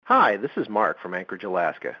Hi, this is Mark from Anchorage,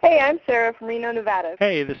 Alaska. Hey, I'm Sarah from Reno, Nevada.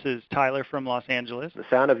 Hey, this is Tyler from Los Angeles. The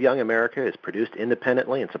Sound of Young America is produced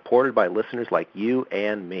independently and supported by listeners like you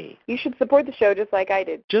and me. You should support the show just like I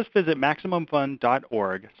did. Just visit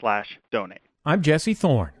MaximumFun.org/donate. I'm Jesse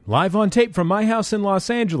Thorne, live on tape from my house in Los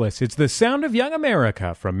Angeles. It's the Sound of Young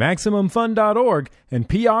America from MaximumFun.org and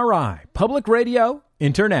PRI, Public Radio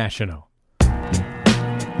International.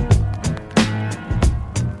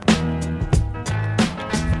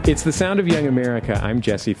 It's the Sound of Young America. I'm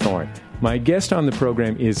Jesse Thorne. My guest on the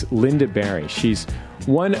program is Lynda Barry. She's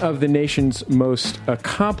one of the nation's most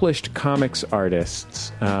accomplished comics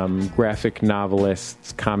artists, graphic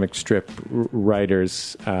novelists, comic strip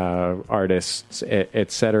writers, artists,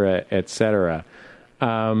 et cetera, et cetera.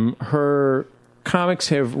 Her comics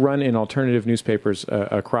have run in alternative newspapers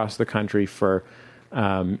across the country for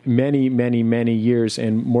many, many, many years,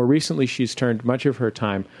 and more recently she's turned much of her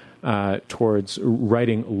time towards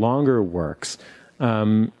writing longer works.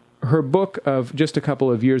 Her book of just a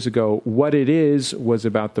couple of years ago, What It Is, was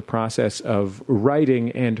about the process of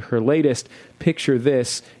writing, and her latest, Picture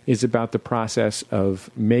This, is about the process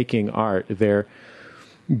of making art. They're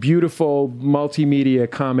beautiful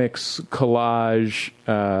multimedia comics collage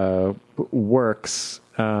works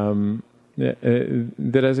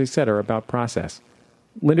that, as I said, are about process.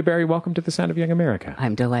 Lynda Barry, welcome to the Sound of Young America.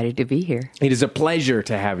 I'm delighted to be here. It is a pleasure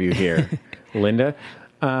to have you here, Lynda.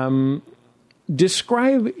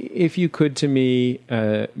 Describe, if you could, to me,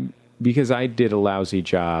 because I did a lousy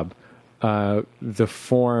job, the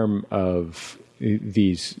form of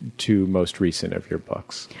these two most recent of your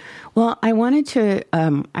books. Well, I wanted to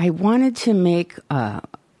make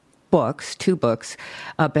two books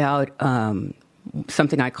about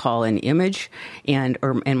something I call an image, and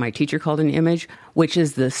my teacher called an image, which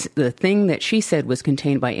is the thing that she said was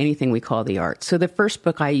contained by anything we call the art. So the first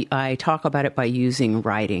book, I talk about it by using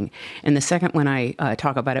writing, and the second one I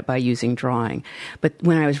talk about it by using drawing. But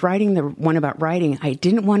when I was writing the one about writing, I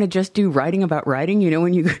didn't want to just do writing about writing. You know,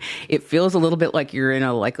 it feels a little bit like you're in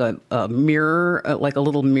a mirror, like a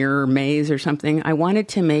little mirror maze or something. I wanted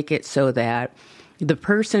to make it so that the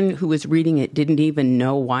person who was reading it didn't even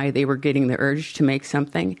know why they were getting the urge to make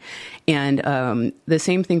something. And the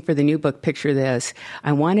same thing for the new book, Picture This.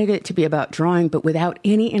 I wanted it to be about drawing, but without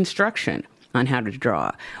any instruction on how to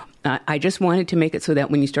draw. I just wanted to make it so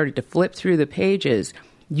that when you started to flip through the pages,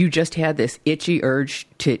 you just had this itchy urge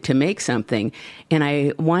to make something. And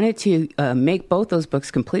I wanted to make both those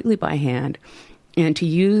books completely by hand, and to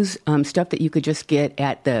use stuff that you could just get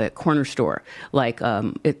at the corner store. Like,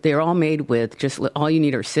 they're all made with just, all you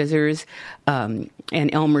need are scissors, and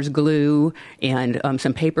Elmer's glue, and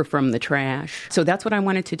some paper from the trash. So that's what I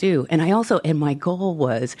wanted to do. And my goal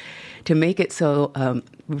was to make it so,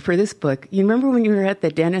 for this book, you remember when you were at the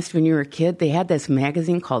dentist when you were a kid, they had this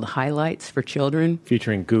magazine called Highlights for Children?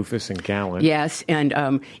 Featuring Goofus and Gallant. Yes, and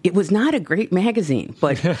it was not a great magazine,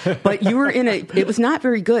 but you were it was not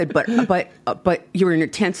very good, but you were in a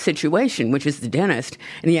tense situation, which is the dentist.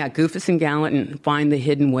 And yeah, Goofus and Gallant and Find the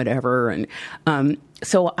Hidden Whatever. And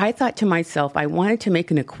so I thought to myself, I wanted to make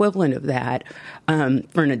an equivalent of that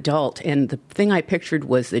for an adult. And the thing I pictured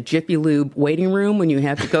was the Jiffy Lube waiting room when you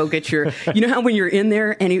have to go get your, you know how when you're in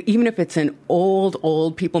there, and even if it's an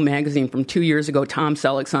old People magazine from 2 years ago, Tom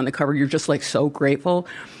Selleck's on the cover, you're just like so grateful.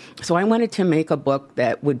 So I wanted to make a book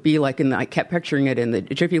that would be like I kept picturing it in the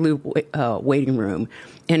Jiffy Lube waiting room.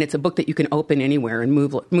 And it's a book that you can open anywhere and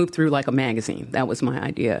move through like a magazine. That was my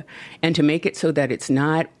idea. And to make it so that it's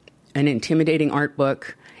not an intimidating art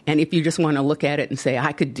book, and if you just want to look at it and say,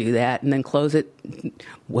 I could do that, and then close it,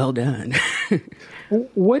 well done.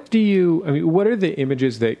 What are the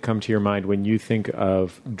images that come to your mind when you think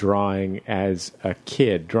of drawing as a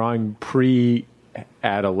kid, drawing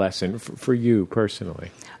pre-adolescent, for you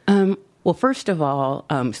personally? Well, first of all,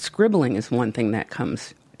 scribbling is one thing that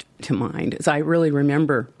comes to mind, as I really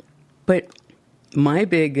remember. But my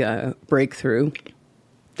big breakthrough,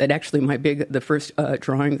 the first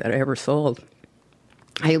drawing that I ever sold,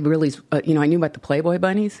 I really, I knew about the Playboy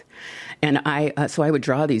bunnies, and so I would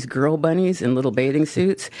draw these girl bunnies in little bathing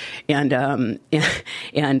suits, and then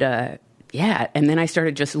I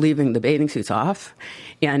started just leaving the bathing suits off,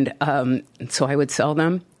 and so I would sell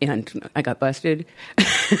them, and I got busted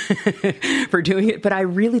for doing it. But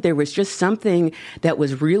there was just something that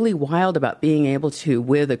was really wild about being able to,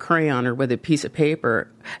 with a crayon or with a piece of paper,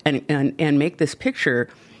 and make this picture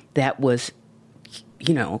that was,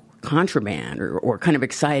 contraband or kind of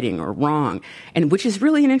exciting or wrong, and which is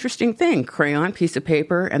really an interesting thing. Crayon, piece of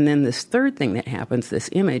paper, and then this third thing that happens, this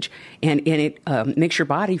image, and it makes your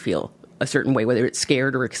body feel a certain way, whether it's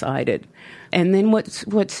scared or excited. And then what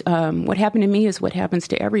happened to me is what happens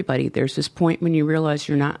to everybody. There's this point when you realize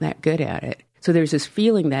you're not that good at it. So there's this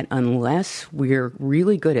feeling that unless we're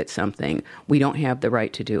really good at something, we don't have the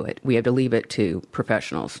right to do it. We have to leave it to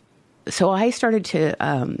professionals. So I started to,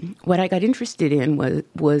 what I got interested in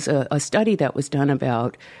was a study that was done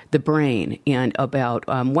about the brain and about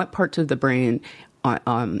what parts of the brain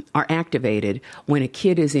are activated when a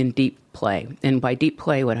kid is in deep play. And by deep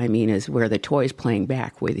play, what I mean is where the toy is playing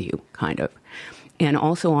back with you, kind of. And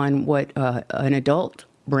also on what an adult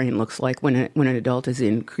brain looks like when an adult is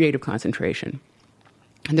in creative concentration.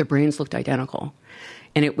 And their brains looked identical.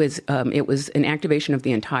 And it was an activation of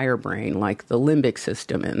the entire brain, like the limbic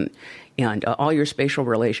system and all your spatial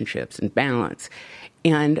relationships and balance.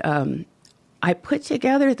 And I put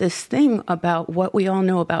together this thing about what we all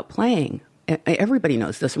know about playing. Everybody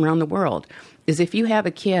knows this around the world, is if you have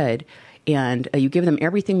a kid and you give them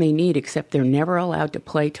everything they need except they're never allowed to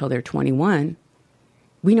play till they're 21,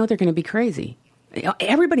 we know they're going to be crazy.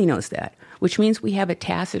 Everybody knows that, which means we have a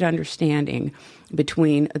tacit understanding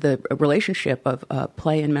between the relationship of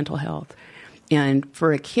play and mental health. And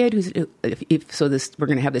for a kid who's, we're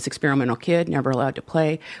going to have this experimental kid, never allowed to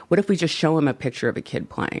play. What if we just show him a picture of a kid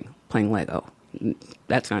playing Lego?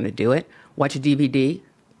 That's not going to do it. Watch a DVD?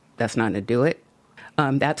 That's not going to do it.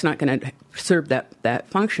 That's not going to serve that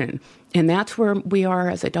function. And that's where we are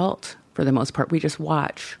as adults, for the most part. We just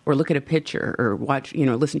watch or look at a picture or watch,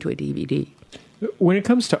 listen to a DVD. When it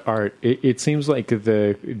comes to art, it seems like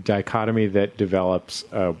the dichotomy that develops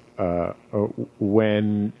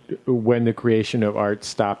when the creation of art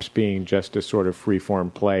stops being just a sort of free-form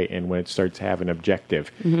play and when it starts to have an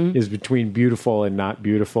objective is between beautiful and not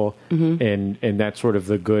beautiful, and that's sort of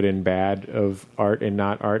the good and bad of art and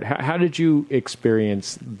not art. How did you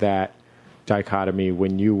experience that dichotomy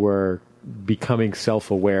when you were becoming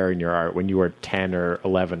self-aware in your art, when you were 10 or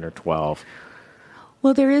 11 or 12?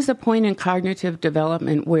 Well, there is a point in cognitive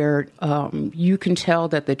development where you can tell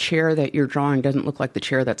that the chair that you're drawing doesn't look like the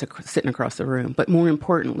chair that's sitting across the room. But more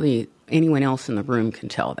importantly, anyone else in the room can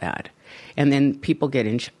tell that. And then people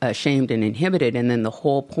get ashamed and inhibited. And then the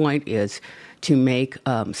whole point is to make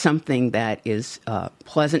something that is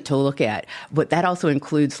pleasant to look at. But that also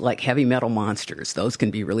includes like heavy metal monsters. Those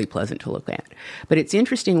can be really pleasant to look at. But it's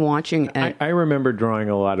interesting watching. I remember drawing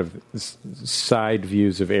a lot of side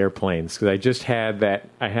views of airplanes because I just had that.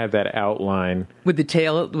 I had that outline with the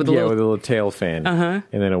tail, with a little tail fin, and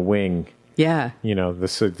then a wing. Yeah.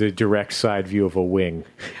 The direct side view of a wing.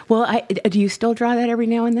 Well, do you still draw that every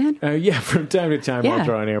now and then? Yeah, from time to time I'll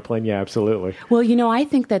draw an airplane. Yeah, absolutely. Well, I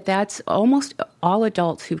think that's almost all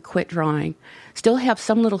adults who quit drawing still have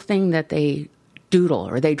some little thing that they doodle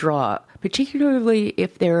or they draw, particularly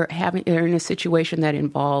if they're in a situation that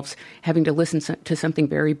involves having to listen to something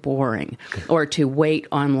very boring or to wait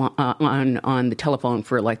on the telephone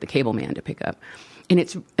for like the cable man to pick up.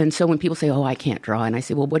 And so when people say, "Oh, I can't draw," and I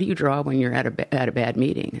say, "Well, what do you draw when you're at a bad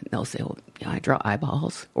meeting?" And they'll say, "Well, I draw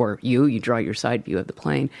eyeballs," or you draw your side view of the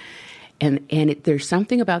plane. And there's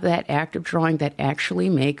something about that act of drawing that actually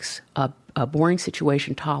makes a boring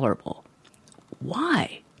situation tolerable.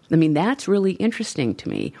 Why? I mean, that's really interesting to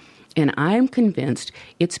me. And I'm convinced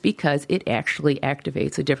it's because it actually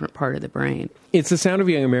activates a different part of the brain. It's The Sound of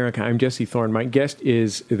Young America. I'm Jesse Thorne. My guest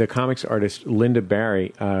is the comics artist Lynda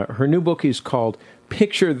Barry. Her new book is called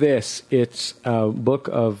Picture This. It's a book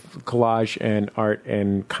of collage and art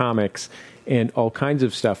and comics and all kinds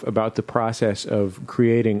of stuff about the process of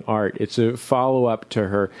creating art. It's a follow-up to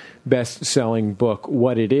her best-selling book,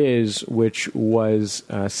 What It Is, which was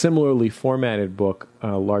a similarly formatted book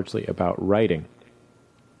largely about writing.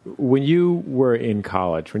 When you were in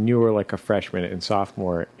college, when you were like a freshman and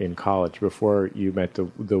sophomore in college, before you met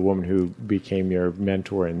the woman who became your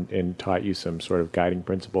mentor and taught you some sort of guiding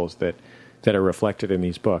principles that are reflected in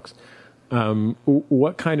these books,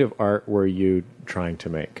 what kind of art were you trying to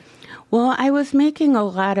make? Well, I was making a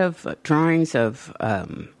lot of drawings of,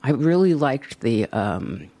 I really liked the,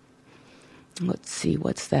 let's see,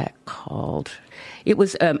 what's that called? It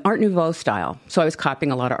was Art Nouveau style. So I was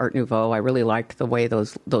copying a lot of Art Nouveau. I really liked the way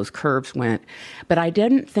those curves went. But I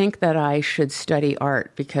didn't think that I should study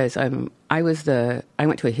art because I went to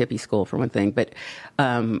a hippie school for one thing, but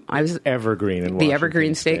I was Evergreen in the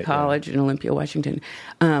Evergreen State College in Olympia, Washington.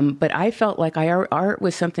 But I felt like art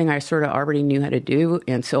was something I sort of already knew how to do,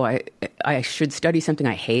 and so I should study something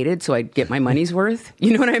I hated so I'd get my money's worth.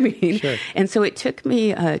 You know what I mean? Sure. And so it took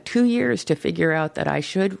me 2 years to figure out that I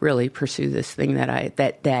should really pursue this thing that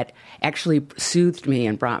actually soothed me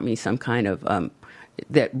and brought me some kind of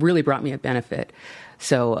that really brought me a benefit.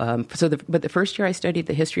 But the first year I studied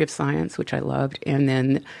the history of science, which I loved, and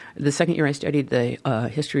then the second year I studied the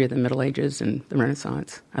history of the Middle Ages and the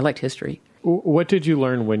Renaissance. I liked history. What did you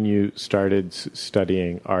learn when you started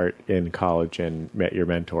studying art in college and met your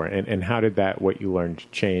mentor? And how did what you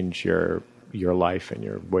learned change your life and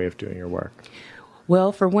your way of doing your work?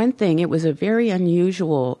 Well, for one thing, it was a very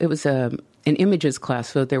unusual, it was an images class,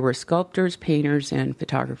 so there were sculptors, painters, and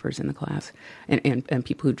photographers in the class, and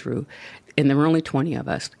people who drew, and there were only 20 of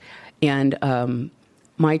us. And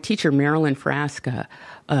my teacher, Marilyn Frasca,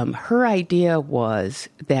 her idea was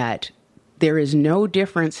that there is no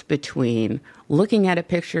difference between looking at a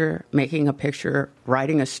picture, making a picture,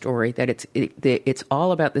 writing a story, that it's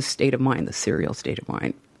all about the state of mind, the serial state of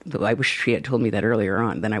mind. I wish she had told me that earlier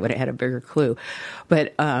on, then I would have had a bigger clue.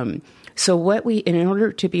 But so in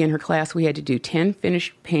order to be in her class, we had to do 10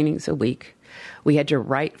 finished paintings a week. We had to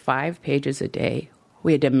write 5 pages a day.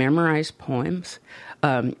 We had to memorize poems.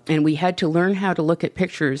 And we had to learn how to look at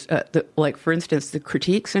pictures. Like, for instance, the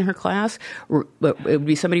critiques in her class, it would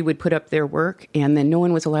be somebody would put up their work, and then no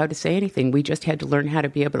one was allowed to say anything. We just had to learn how to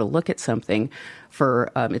be able to look at something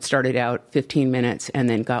for, it started out 15 minutes and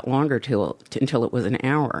then got longer until it was an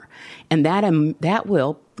hour. And that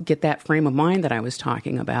will get that frame of mind that I was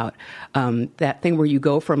talking about, that thing where you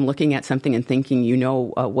go from looking at something and thinking you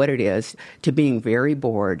know what it is, to being very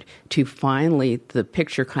bored, to finally the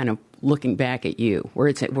picture kind of looking back at you, where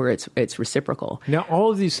it's reciprocal. Now, all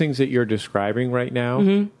of these things that you're describing right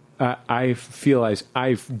now, I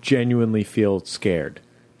genuinely feel scared.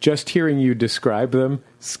 Just hearing you describe them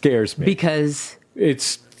scares me, because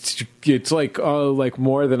it's like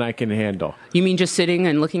more than I can handle. You mean just sitting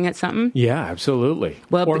and looking at something? Yeah, absolutely.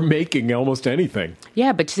 Well, or making almost anything.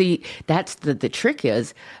 Yeah, but see, that's the trick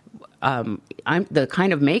is. I'm the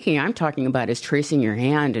kind of making I'm talking about is tracing your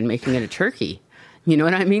hand and making it a turkey. You know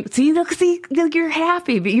what I mean? See, look, you're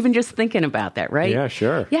happy, but even just thinking about that, right? Yeah,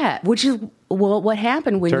 sure. Yeah, which is, well, what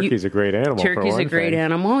happened when Turkey's a great animal. Turkey's a great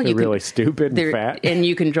animal. They're really stupid and fat. And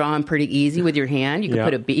you can draw them pretty easy with your hand. You can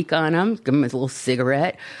put a beak on them, give them a little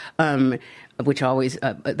cigarette, which always,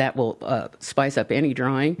 that will spice up any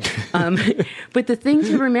drawing. But the thing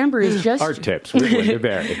to remember is just... Art tips with Lynda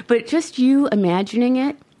Barry. But just you imagining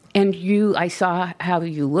it, and I saw how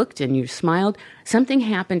you looked and you smiled. Something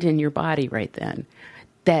happened in your body right then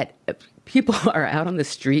that people are out on the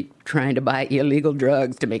street trying to buy illegal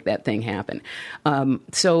drugs to make that thing happen.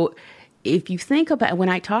 So if you think about, when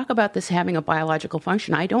I talk about this having a biological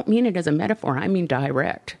function, I don't mean it as a metaphor. I mean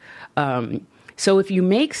direct. So if you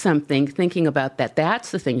make something thinking about that,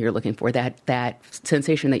 that's the thing you're looking for, that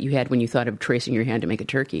sensation that you had when you thought of tracing your hand to make a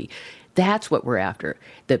turkey. That's what we're after.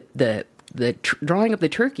 The drawing of the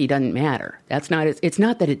turkey doesn't matter. It's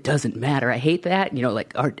not that it doesn't matter. I hate that.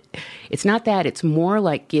 Like art. It's not that. It's more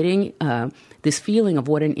like getting this feeling of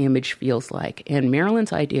what an image feels like. And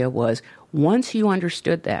Marilyn's idea was, once you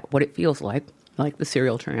understood that, what it feels like the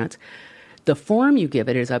serial trance, the form you give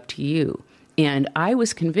it is up to you. And I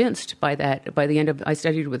was convinced by that. By the end of, I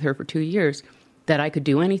studied with her for 2 years, that I could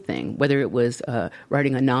do anything, whether it was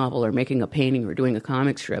writing a novel or making a painting or doing a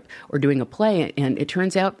comic strip or doing a play. And it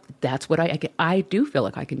turns out that's what I do feel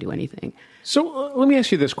like I can do anything. So let me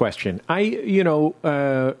ask you this question. I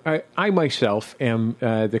myself am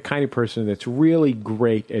the kind of person that's really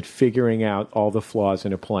great at figuring out all the flaws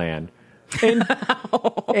in a plan. And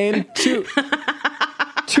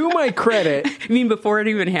to my credit... You mean before it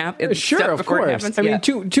even happens? Sure, of course. I mean,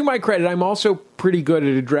 to my credit, I'm also pretty good at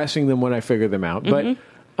addressing them when I figure them out. But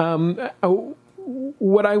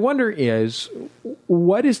what I wonder is,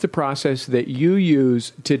 what is the process that you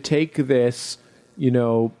use to take this,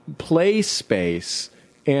 play space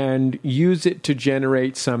and use it to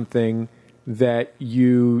generate something that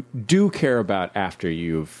you do care about after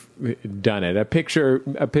you've done it? A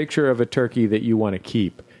picture of a turkey that you want to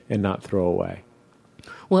keep and not throw away.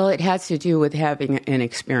 Well, it has to do with having an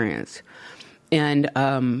experience. And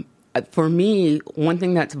for me, one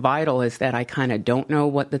thing that's vital is that I kind of don't know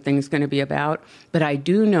what the thing's going to be about, but I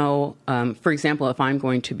do know, for example,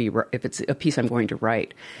 if it's a piece I'm going to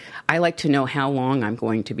write, I like to know how long I'm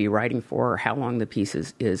going to be writing for or how long the piece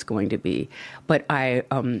is going to be. But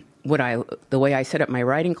the way I set up my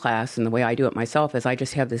writing class and the way I do it myself is I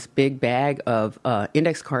just have this big bag of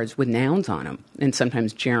index cards with nouns on them, and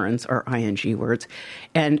sometimes gerunds or ing words.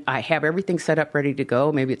 And I have everything set up ready to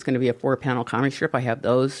go. Maybe it's going to be a 4-panel comic strip. I have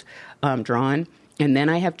those drawn. And then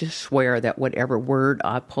I have to swear that whatever word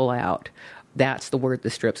I pull out, that's the word the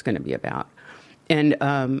strip's going to be about. And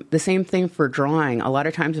the same thing for drawing. A lot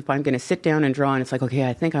of times if I'm going to sit down and draw and it's like, okay,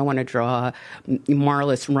 I think I want to draw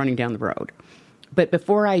Marlis running down the road. But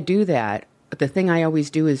before I do that, the thing I always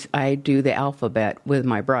do is I do the alphabet with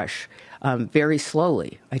my brush. Very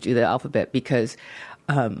slowly, I do the alphabet because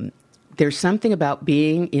there's something about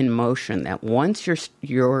being in motion that once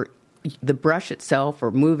the brush itself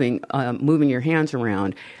or moving your hands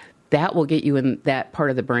around, that will get you in that part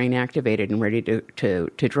of the brain activated and ready to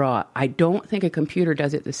draw. I don't think a computer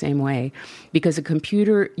does it the same way, because a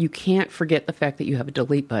computer, you can't forget the fact that you have a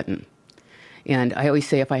delete button. And I always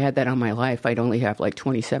say if I had that on my life, I'd only have like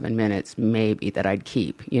 27 minutes maybe that I'd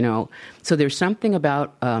keep, So there's something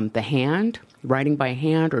about the hand, writing by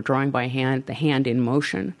hand or drawing by hand, the hand in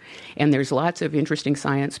motion. And there's lots of interesting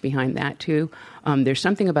science behind that too. There's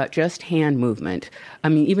something about just hand movement. I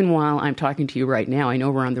mean, even while I'm talking to you right now, I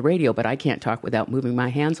know we're on the radio, but I can't talk without moving my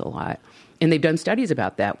hands a lot. And they've done studies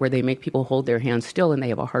about that where they make people hold their hands still and they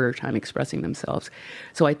have a harder time expressing themselves.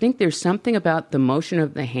 So I think there's something about the motion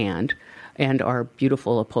of the hand and our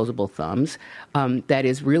beautiful opposable thumbs that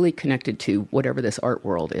is really connected to whatever this art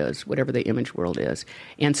world is, whatever the image world is.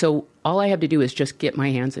 And so all I have to do is just get my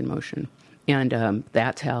hands in motion. And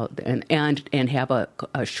that's how, and have a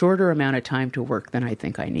shorter amount of time to work than I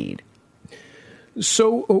think I need.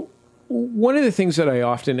 So one of the things that I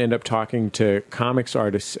often end up talking to comics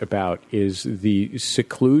artists about is the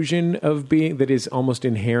seclusion of being that is almost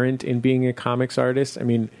inherent in being a comics artist. I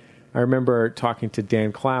mean, I remember talking to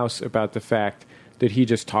Dan Klaus about the fact that he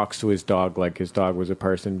just talks to his dog like his dog was a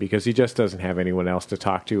person, because he just doesn't have anyone else to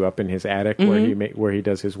talk to up in his attic where he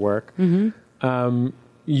does his work. Mm-hmm.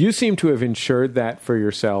 You seem to have ensured that for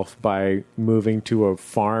yourself by moving to a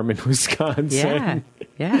farm in Wisconsin.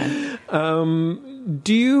 Yeah.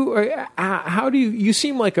 You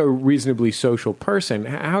seem like a reasonably social person.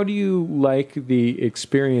 How do you like the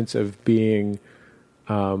experience of being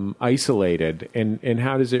isolated, and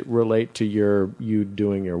how does it relate to you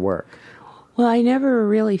doing your work? Well, I never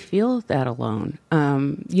really feel that alone.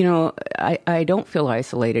 I don't feel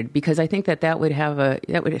isolated because I think that would have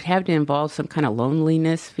to involve some kind of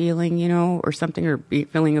loneliness feeling, or something, or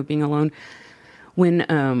feeling of being alone. When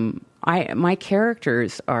my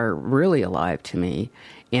characters are really alive to me,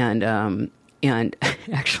 and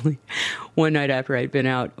actually, one night after I'd been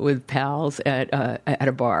out with pals at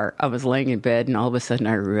a bar, I was laying in bed, and all of a sudden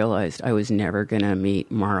I realized I was never going to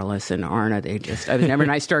meet Marlis and Arna.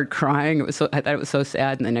 And I started crying. I thought it was so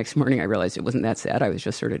sad. And the next morning I realized it wasn't that sad. I was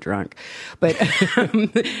just sort of drunk. But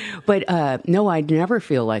no, I never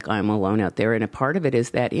feel like I'm alone out there. And a part of it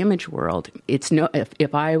is that image world.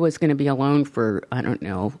 If I was going to be alone for, I don't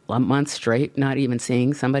know, a month straight, not even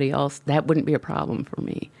seeing somebody else, that wouldn't be a problem for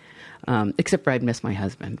me. Except for I'd miss my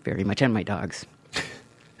husband very much, and my dogs.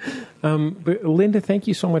 But Lynda, thank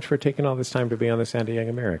you so much for taking all this time to be on The Sound of Young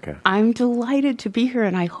America. I'm delighted to be here,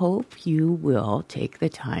 and I hope you will take the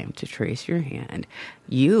time to trace your hand.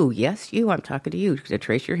 Yes, I'm talking to you, to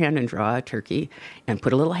trace your hand and draw a turkey and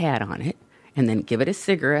put a little hat on it, and then give it a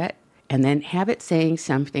cigarette, and then have it saying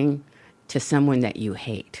something to someone that you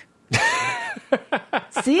hate.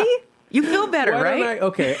 See? You feel better, right?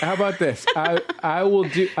 Okay, how about this? I will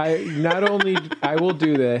do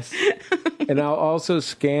this, and I'll also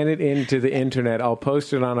scan it into the internet. I'll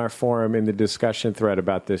post it on our forum in the discussion thread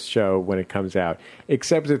about this show when it comes out.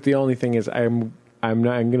 Except that the only thing is I'm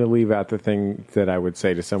going to leave out the thing that I would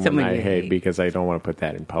say to someone I hate, because I don't want to put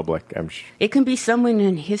that in public. It can be someone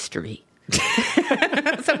in history.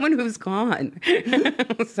 Someone who's gone.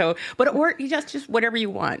 Or just whatever you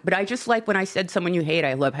want. But I just like when I said someone you hate,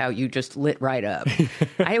 I love how you just lit right up.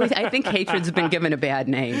 I think hatred's been given a bad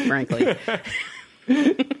name, frankly.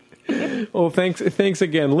 Well, thanks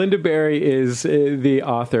again. Lynda Barry is the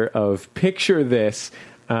author of Picture This,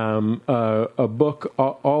 a book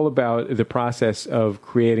all about the process of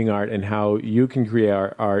creating art and how you can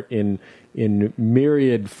create art in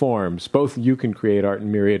myriad forms. Both you can create art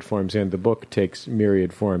in myriad forms, and the book takes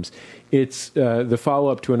myriad forms. It's the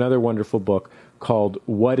follow-up to another wonderful book called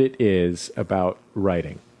What It Is, about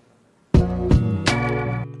writing.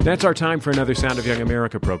 That's our time for another Sound of Young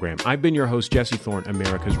America program. I've been your host, Jesse Thorne,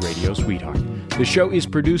 America's radio sweetheart. The show is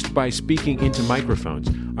produced by Speaking Into Microphones.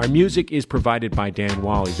 Our music is provided by Dan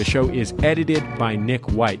Wally. The show is edited by Nick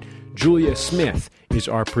White. Julia Smith is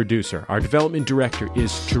our producer. Our development director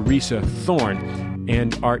is Teresa Thorne.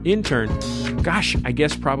 And our intern, I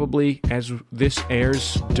guess probably as this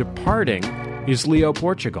airs, departing, is Leo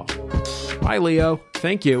Portugal. Bye, Leo.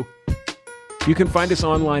 Thank you. You can find us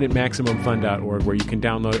online at MaximumFun.org, where you can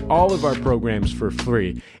download all of our programs for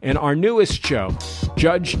free. And our newest show,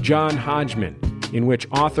 Judge John Hodgman, in which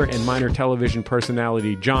author and minor television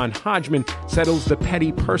personality John Hodgman settles the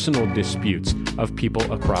petty personal disputes of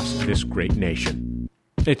people across this great nation.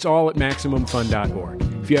 It's all at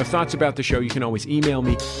MaximumFun.org. If you have thoughts about the show, you can always email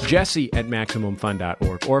me,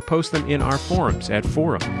 jesse@MaximumFun.org, or post them in our forums at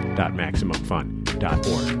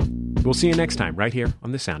forum.MaximumFun.org. We'll see you next time right here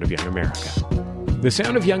on The Sound of Young America. The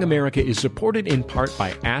Sound of Young America is supported in part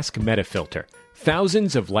by Ask Metafilter.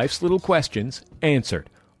 Thousands of life's little questions answered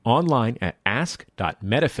online at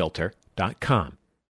ask.metafilter.com.